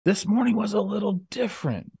This morning was a little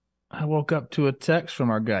different. I woke up to a text from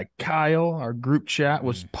our guy Kyle. Our group chat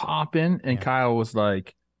was Mm, popping, and yeah. Kyle was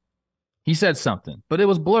like, he said something, but it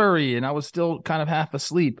was blurry, and I was still kind of half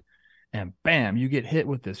asleep. And bam, you get hit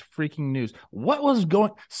with this freaking news. What was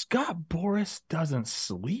going? Scott Boras doesn't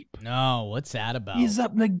sleep. No, what's that about? He's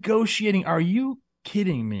up negotiating. Are you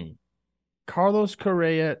kidding me? Carlos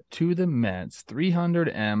Correa to the Mets, 300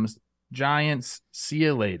 M's, Giants, see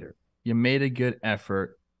you later. You made a good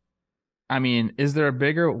effort. I mean, is there a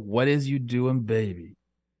bigger what is you doing, baby,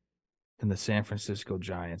 than the San Francisco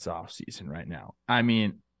Giants offseason right now? I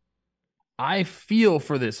mean, I feel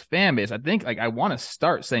for this fan base. I think I want to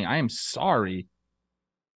start saying I am sorry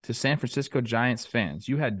to San Francisco Giants fans.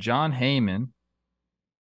 You had John Heyman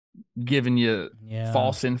giving you Yeah.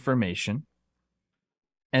 false information.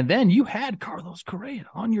 And then you had Carlos Correa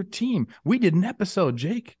on your team. We did an episode,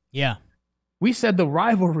 Jake. Yeah. We said the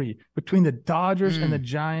rivalry between the Dodgers and the Mm.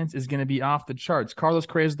 Giants is going to be off the charts. Carlos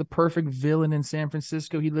Correa is the perfect villain in San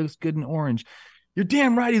Francisco. He looks good in orange. You're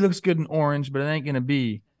damn right he looks good in orange, but it ain't going to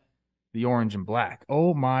be the orange and black.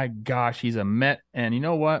 Oh my gosh, he's a Met. And you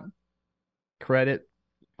know what? Credit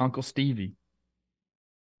Uncle Stevie.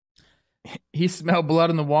 He smelled blood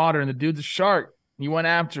in the water, and the dude's a shark. He went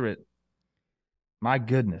after it. My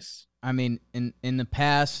goodness. I mean, in the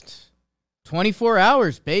past 24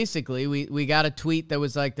 hours, basically, we got a tweet that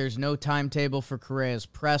was like, there's no timetable for Correa's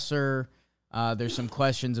presser. There's some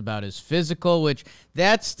questions about his physical, which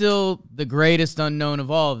that's still the greatest unknown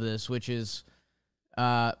of all of this, which is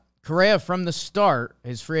Correa from the start,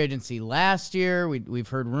 his free agency last year. We've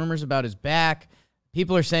heard rumors about his back.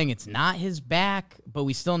 People are saying it's not his back, but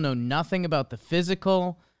we still know nothing about the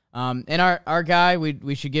physical. And our guy,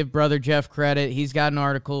 we should give Brother Jeff credit. He's got an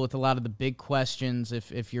article with a lot of the big questions,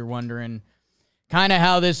 if you're wondering kind of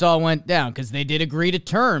how this all went down, because they did agree to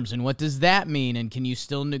terms, and what does that mean? And can you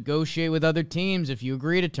still negotiate with other teams if you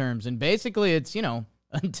agree to terms? And basically, it's,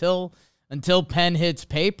 until pen hits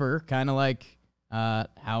paper, kind of like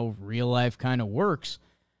how real life kind of works,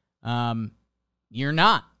 you're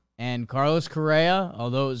not. And Carlos Correa,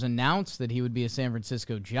 although it was announced that he would be a San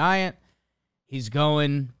Francisco Giant, he's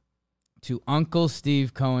going to Uncle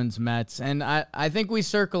Steve Cohen's Mets. And I think we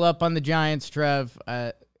circle up on the Giants, Trev,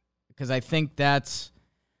 because I think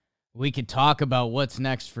we could talk about what's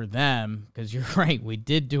next for them, because you're right, we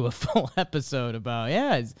did do a full episode about,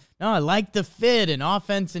 I like the fit and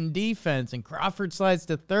offense and defense, and Crawford slides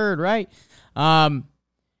to third, right?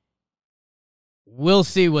 We'll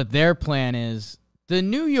see what their plan is. The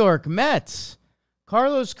New York Mets,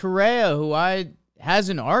 Carlos Correa, who has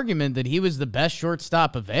an argument that he was the best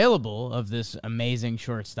shortstop available of this amazing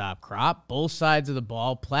shortstop crop. Both sides of the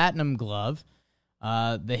ball, platinum glove.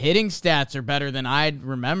 The hitting stats are better than I'd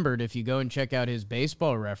remembered if you go and check out his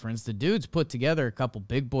baseball reference. The dude's put together a couple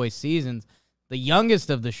big boy seasons. The youngest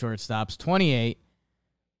of the shortstops, 28.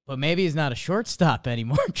 But maybe he's not a shortstop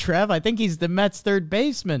anymore, Trev. I think he's the Mets' third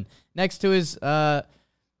baseman next to his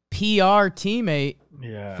PR teammate,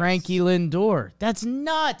 Yes. Frankie Lindor. That's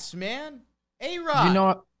nuts, man.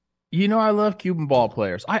 A-Rod. I love Cuban ball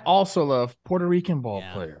players. I also love Puerto Rican ball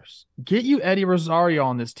players. Get you Eddie Rosario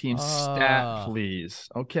on this team stat, please.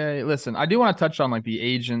 Okay, listen, I do want to touch on like the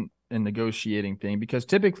agent and negotiating thing, because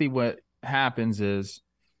typically what happens is,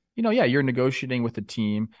 you're negotiating with a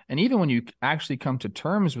team, and even when you actually come to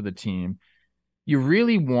terms with a team, you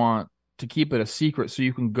really want to keep it a secret so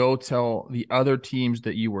you can go tell the other teams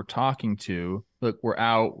that you were talking to, look, we're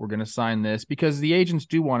out, we're going to sign this, because the agents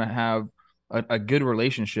do want to have a good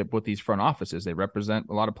relationship with these front offices. They represent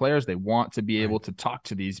a lot of players. They want to be able to talk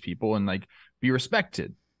to these people and like be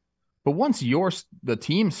respected. But once the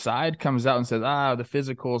team side comes out and says, the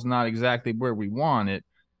physical is not exactly where we want it,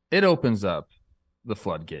 it opens up the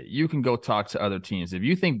floodgate. You can go talk to other teams. If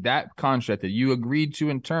you think that contract that you agreed to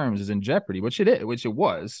in terms is in jeopardy, which it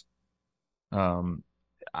was,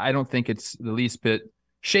 I don't think it's the least bit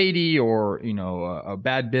shady or, a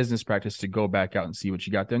bad business practice to go back out and see what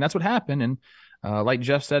you got there. And that's what happened. And like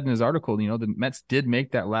Jeff said in his article, the Mets did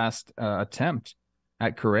make that last attempt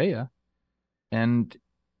at Correa, and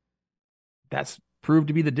that's proved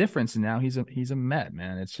to be the difference. And now he's a Met,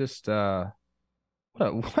 man. It's just what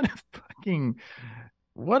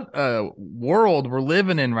a world we're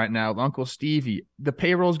living in right now, Uncle Stevie. The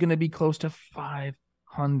payroll is going to be close to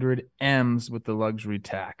 500 M's with the luxury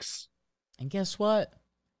tax. And guess what?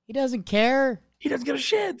 He doesn't care. He doesn't give a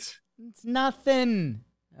shit. It's nothing.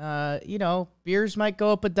 Beers might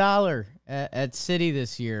go up $1 at City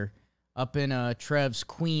this year, up in Trev's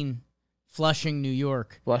Queen, Flushing, New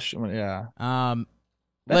York. Yeah.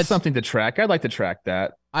 That's something to track. I'd like to track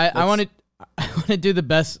that. I want to do the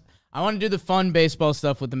best. I want to do the fun baseball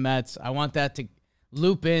stuff with the Mets. I want that to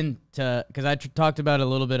loop into, because I talked about it a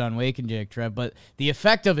little bit on Wake and Jake, Trev, but the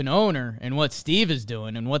effect of an owner and what Steve is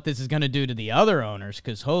doing and what this is going to do to the other owners,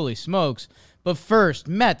 because holy smokes. But first,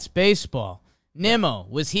 Mets baseball. Nimmo,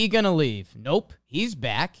 was he going to leave? Nope, he's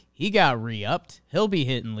back. He got re-upped. He'll be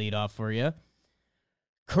hitting leadoff for you.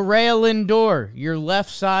 Correa Lindor, your left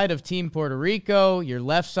side of Team Puerto Rico, your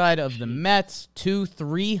left side of the Mets, two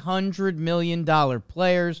 $300 million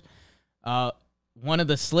players. One of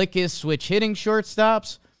the slickest switch hitting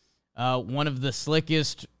shortstops, one of the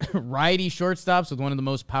slickest righty shortstops with one of the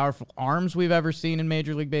most powerful arms we've ever seen in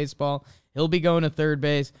Major League Baseball. He'll be going to third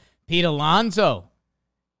base. Pete Alonso,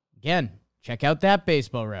 again, check out that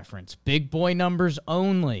baseball reference. Big boy numbers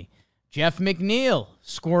only. Jeff McNeil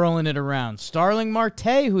squirreling it around. Starling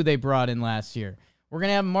Marte, who they brought in last year. We're going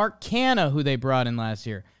to have Mark Canha, who they brought in last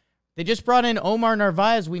year. They just brought in Omar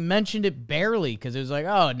Narvaez. We mentioned it barely because it was like,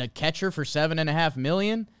 oh, and a catcher for $7.5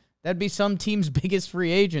 million? That'd be some team's biggest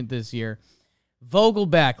free agent this year.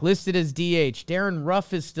 Vogelback listed as DH. Darren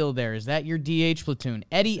Ruff is still there. Is that your DH platoon?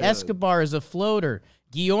 Eddie Escobar is a floater.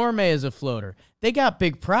 Guillorme is a floater. They got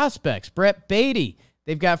big prospects. Brett Beatty.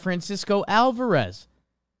 They've got Francisco Alvarez.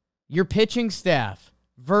 Your pitching staff,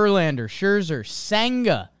 Verlander, Scherzer,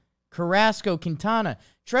 Senga, Carrasco, Quintana.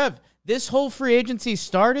 Trev, this whole free agency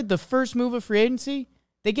started, the first move of free agency,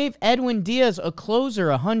 they gave Edwin Diaz, a closer,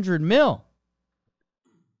 $100 million.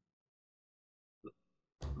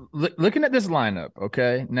 Looking at this lineup,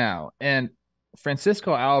 okay, now, and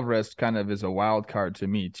Francisco Alvarez kind of is a wild card to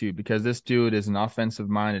me, too, because this dude is an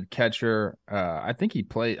offensive-minded catcher. I think he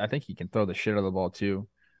can throw the shit out of the ball, too.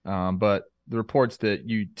 But the reports that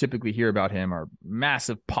you typically hear about him are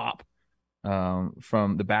massive pop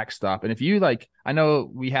from the backstop. And if you I know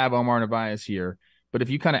we have Omar Narvaez here, but if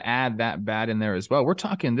you kind of add that bat in there as well, we're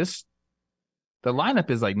talking the lineup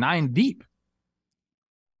is like 9 deep.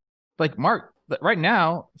 Right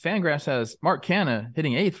now, Fangraphs has Mark Canha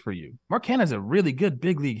hitting 8th for you. Mark Canha is a really good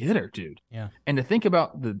big league hitter, dude. Yeah. And to think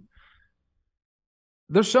about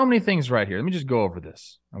there's so many things right here. Let me just go over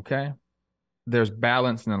this, okay? There's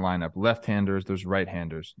balance in the lineup. Left-handers, there's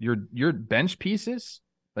right-handers. Your bench pieces,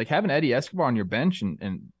 like having Eddie Escobar on your bench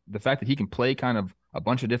and the fact that he can play kind of a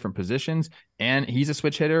bunch of different positions and he's a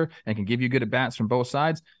switch hitter and can give you good at-bats from both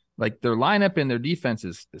sides, like their lineup and their defense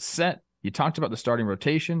is set. You talked about the starting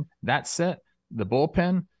rotation. That's set. The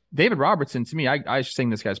bullpen. David Robertson, to me, I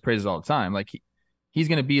sing this guy's praises all the time. Like he's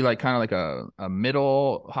going to be like kind of like a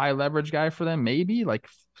middle high leverage guy for them, maybe like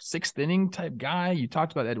 6th inning type guy. You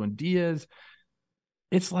talked about Edwin Diaz.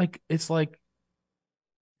 It's like the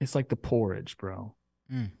porridge, bro.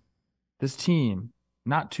 This team,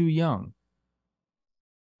 not too young.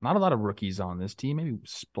 Not a lot of rookies on this team. Maybe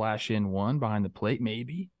splash in one behind the plate,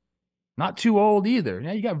 maybe. Not too old either.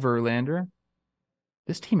 Yeah, you got Verlander.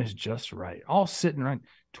 This team is just right. All sitting right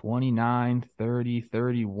 29, 30,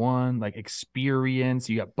 31, like experience.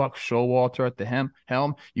 You got Buck Showalter at the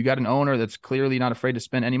helm. You got an owner that's clearly not afraid to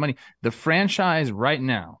spend any money. The franchise right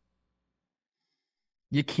now,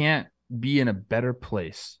 you can't be in a better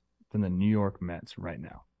place than the New York Mets right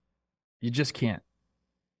now. You just can't.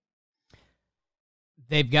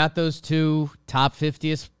 They've got those two top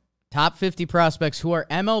 50 prospects who are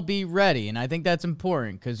MLB ready, and I think that's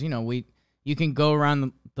important because, you can go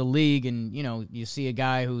around the league and, you see a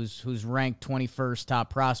guy who's ranked 21st top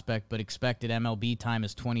prospect but expected MLB time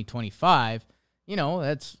is 2025.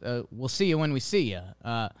 That's we'll see you when we see you.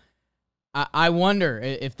 I wonder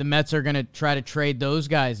if the Mets are going to try to trade those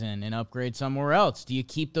guys in and upgrade somewhere else. Do you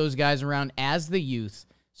keep those guys around as the youth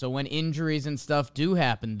so when injuries and stuff do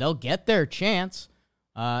happen, they'll get their chance,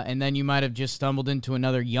 and then you might have just stumbled into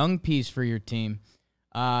another young piece for your team?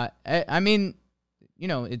 I mean,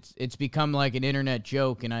 it's become like an internet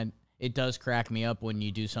joke, and it does crack me up when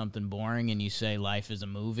you do something boring and you say life is a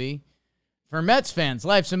movie. For Mets fans,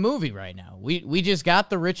 life's a movie right now. We just got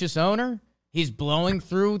the richest owner. He's blowing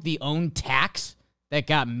through the own tax that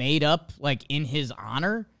got made up, like, in his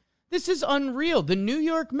honor. This is unreal. The New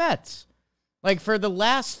York Mets, like, for the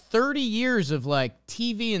last 30 years of, like,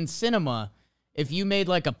 TV and cinema, if you made,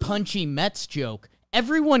 like, a punchy Mets joke,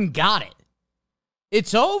 everyone got it.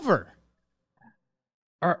 It's over.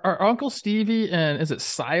 Are Uncle Stevie and is it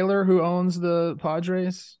Seiler who owns the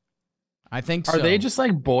Padres? I think so. Are they just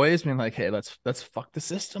like boys being like, hey, let's fuck the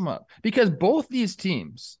system up? Because both these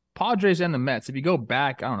teams, Padres and the Mets, if you go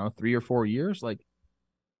back, I don't know, 3 or 4 years, like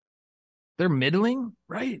they're middling,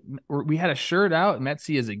 right? We had a shirt out,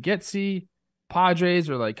 Metsy as a Getsy. Padres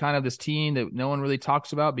are like kind of this team that no one really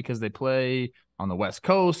talks about because they play on the West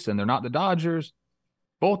Coast and they're not the Dodgers.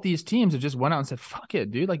 both these teams have just went out and said, fuck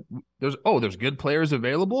it, dude. Like, there's good players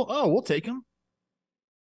available. Oh, we'll take them.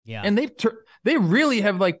 Yeah. And they really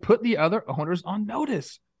have like put the other owners on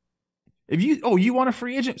notice. If you want a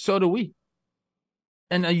free agent, so do we.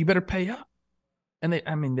 And you better pay up. And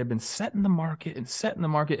they've been setting the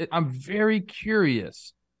market. I'm very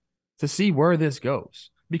curious to see where this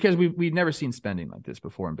goes because we've never seen spending like this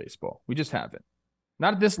before in baseball. We just haven't.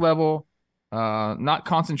 Not at this level, not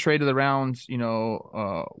concentrated around,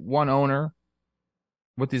 one owner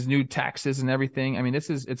with these new taxes and everything. I mean,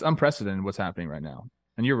 it's unprecedented what's happening right now.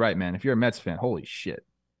 And you're right, man. If you're a Mets fan, holy shit.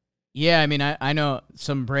 Yeah, I mean, I know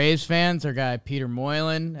some Braves fans. Our guy Peter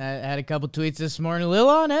Moylan had a couple tweets this morning, a little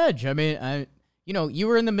on edge. I mean, you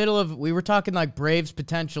were in the middle of, we were talking like Braves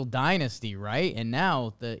potential dynasty, right? And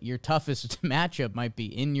now your toughest matchup might be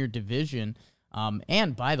in your division.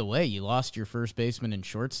 And by the way, you lost your first baseman and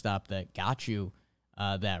shortstop that got you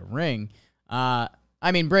that ring. I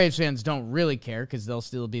mean, Braves fans don't really care because they'll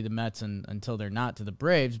still be the Mets until they're not to the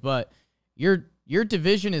Braves. But your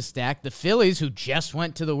division is stacked. The Phillies, who just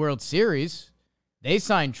went to the World Series, they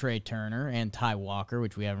signed Trey Turner and Ty Walker,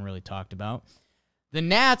 which we haven't really talked about. The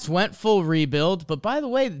Nats went full rebuild, but by the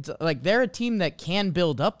way, like they're a team that can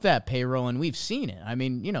build up that payroll, and we've seen it. I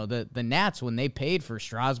mean, the Nats, when they paid for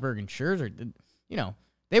Strasburg and Scherzer,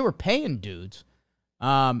 they were paying dudes.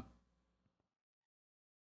 Someone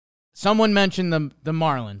mentioned the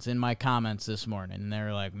Marlins in my comments this morning, and they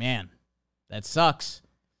were like, man, that sucks.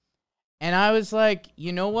 And I was like,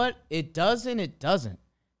 you know what? It does and it doesn't.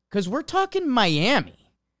 Because we're talking Miami.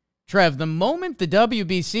 Trev, the moment the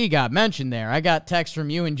WBC got mentioned there, I got text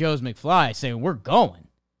from you and Joe's McFly saying, we're going.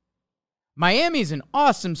 Miami's an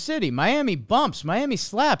awesome city. Miami bumps. Miami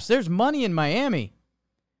slaps. There's money in Miami.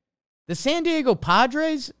 The San Diego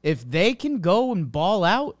Padres, if they can go and ball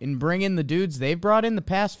out and bring in the dudes they've brought in the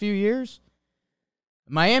past few years,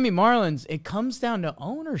 Miami Marlins, it comes down to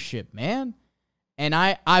ownership, man. And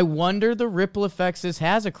I wonder the ripple effects this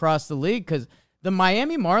has across the league because the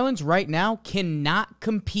Miami Marlins right now cannot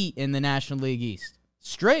compete in the National League East.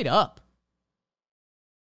 Straight up.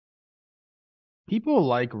 People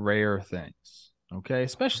like rare things, okay?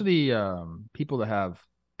 Especially people that have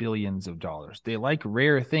billions of dollars. They like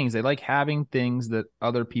rare things. They like having things that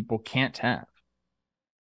other people can't have.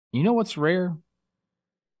 You know what's rare?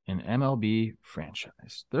 An MLB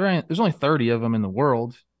franchise. There's only 30 of them in the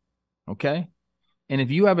world, okay? And if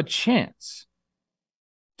you have a chance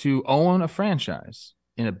to own a franchise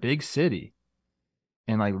in a big city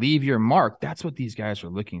and like leave your mark, that's what these guys are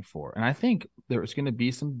looking for. And I think there's going to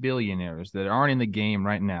be some billionaires that aren't in the game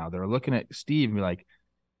right now that are looking at Steve and be like,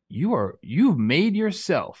 you've made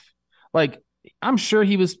yourself. Like, I'm sure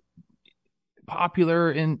he was popular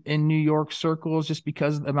in New York circles just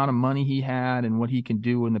because of the amount of money he had and what he can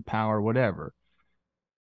do and the power, whatever.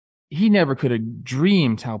 He never could have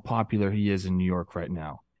dreamed how popular he is in New York right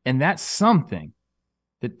now. And that's something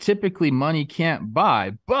that typically money can't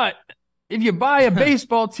buy. But if you buy a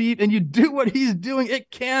baseball team and you do what he's doing, it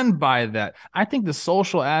can buy that. I think the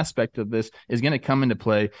social aspect of this is going to come into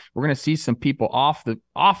play. We're going to see some people off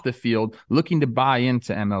the field looking to buy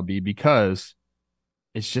into MLB because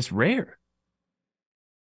it's just rare.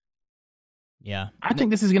 Yeah. I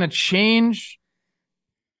think this is going to change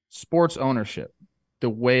sports ownership, the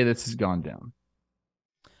way this has gone down.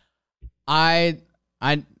 I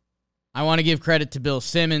want to give credit to Bill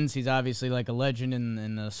Simmons. He's obviously like a legend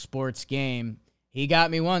in the sports game. He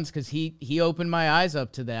got me once because he opened my eyes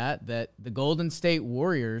up to that the Golden State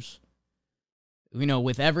Warriors,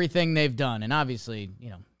 with everything they've done, and obviously,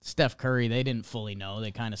 Steph Curry, they didn't fully know.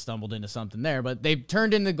 They kind of stumbled into something there, but they've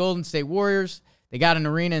turned into the Golden State Warriors. They got an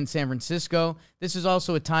arena in San Francisco. This is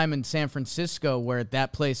also a time in San Francisco where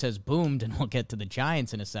that place has boomed, and we'll get to the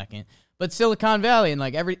Giants in a second. But Silicon Valley and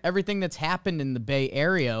like everything that's happened in the Bay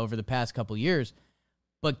Area over the past couple years.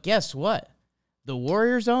 But guess what? The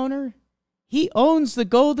Warriors owner, he owns the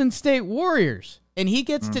Golden State Warriors. And he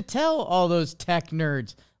gets to tell all those tech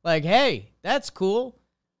nerds, like, hey, that's cool.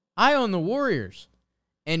 I own the Warriors.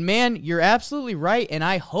 And man, you're absolutely right. And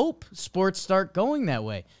I hope sports start going that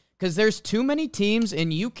way. Because there's too many teams,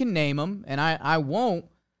 and you can name them, and I won't,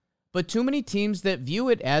 but too many teams that view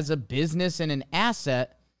it as a business and an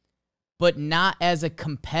asset, but not as a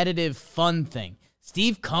competitive, fun thing.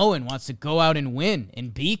 Steve Cohen wants to go out and win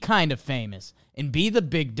and be kind of famous and be the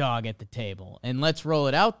big dog at the table. And let's roll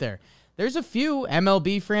it out there. There's a few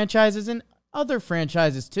MLB franchises and other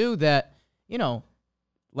franchises too that,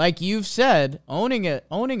 like you've said, owning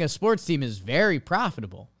a sports team is very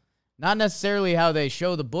profitable. Not necessarily how they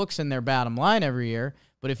show the books in their bottom line every year,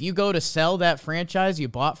 but if you go to sell that franchise you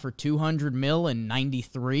bought for $200 million in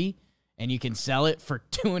 '93, and you can sell it for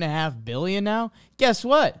 $2.5 billion now, guess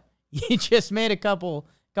what? You just made a couple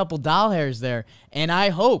doll hairs there. And I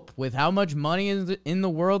hope with how much money is in the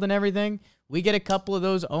world and everything, we get a couple of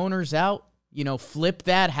those owners out, flip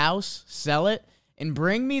that house, sell it, and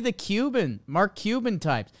bring me the Mark Cuban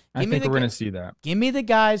types. I think we're going to see that. Give me the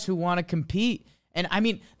guys who want to compete. And I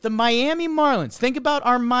mean, the Miami Marlins, think about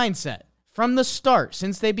our mindset from the start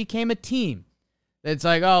since they became a team. It's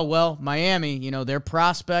like, oh, well, Miami, they're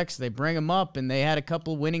prospects. They bring them up, and they had a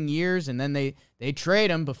couple winning years, and then they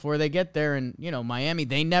trade them before they get there. And, Miami,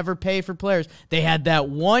 they never pay for players. They had that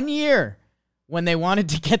 1 year when they wanted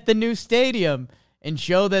to get the new stadium and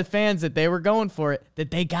show the fans that they were going for it,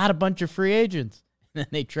 that they got a bunch of free agents, and then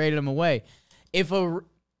they traded them away.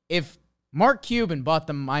 If Mark Cuban bought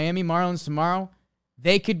the Miami Marlins tomorrow,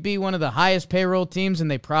 they could be one of the highest payroll teams,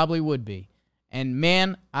 and they probably would be. And,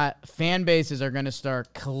 man, fan bases are going to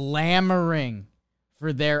start clamoring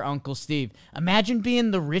for their Uncle Steve. Imagine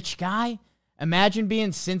being the rich guy. Imagine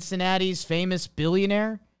being Cincinnati's famous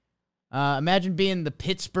billionaire. Imagine being the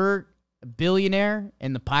Pittsburgh billionaire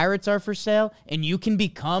and the Pirates are for sale, and you can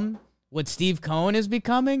become what Steve Cohen is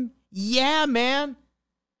becoming. Yeah, man.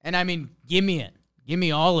 And, I mean, give me it. Give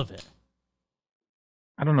me all of it.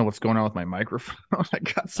 I don't know what's going on with my microphone. I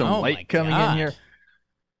got some light coming in here.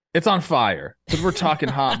 It's on fire because we're talking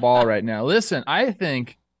hot ball right now. Listen, I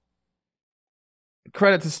think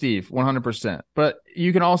credit to Steve, 100%. But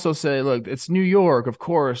you can also say, look, it's New York, of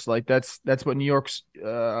course. Like that's what New York's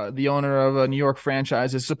the owner of a New York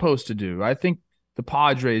franchise is supposed to do. I think the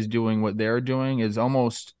Padres doing what they're doing is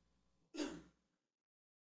almost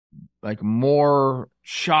like more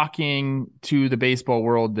shocking to the baseball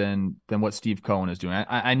world than what Steve Cohen is doing.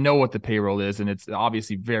 I know what the payroll is, and it's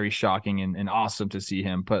obviously very shocking and awesome to see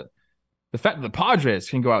him. But the fact that the Padres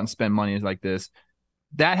can go out and spend money like this,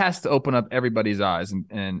 that has to open up everybody's eyes.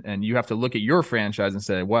 And you have to look at your franchise and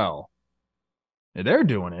say, well, they're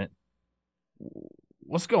doing it.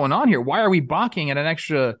 What's going on here? Why are we balking at an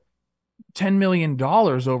extra $10 million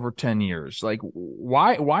over 10 years? Like,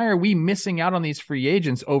 why are we missing out on these free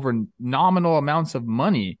agents over nominal amounts of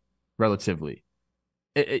money relatively?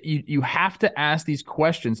 You have to ask these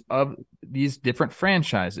questions of these different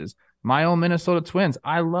franchises. My own Minnesota Twins,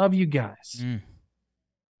 I love you guys.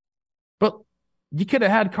 But you could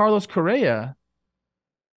have had Carlos Correa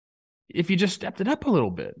if you just stepped it up a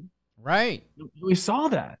little bit. Right. We saw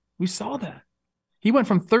that. He went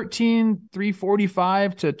from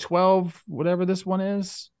 13,345 to 12, whatever this one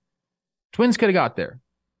is. Twins could have got there.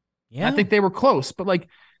 Yeah. I think they were close, but like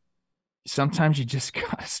sometimes you just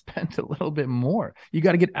got to spend a little bit more. You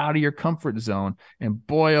got to get out of your comfort zone. And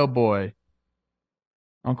boy, oh boy,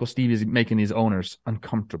 Uncle Steve is making these owners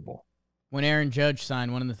uncomfortable. When Aaron Judge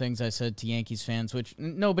signed, one of the things I said to Yankees fans, which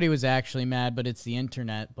nobody was actually mad, but it's the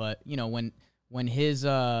internet. But, when his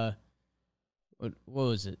what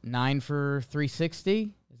was it? 9 for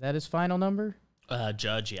 360? Is that his final number?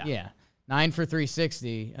 Judge, yeah. Yeah. 9 for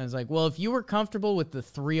 360. I was like, well, if you were comfortable with the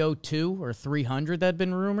 302 or 300 that had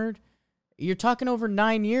been rumored, you're talking over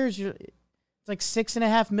 9 years. It's like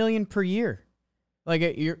 $6.5 million per year.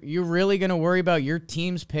 Like, you're really going to worry about your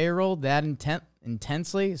team's payroll that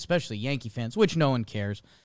intensely, especially Yankee fans, which no one cares.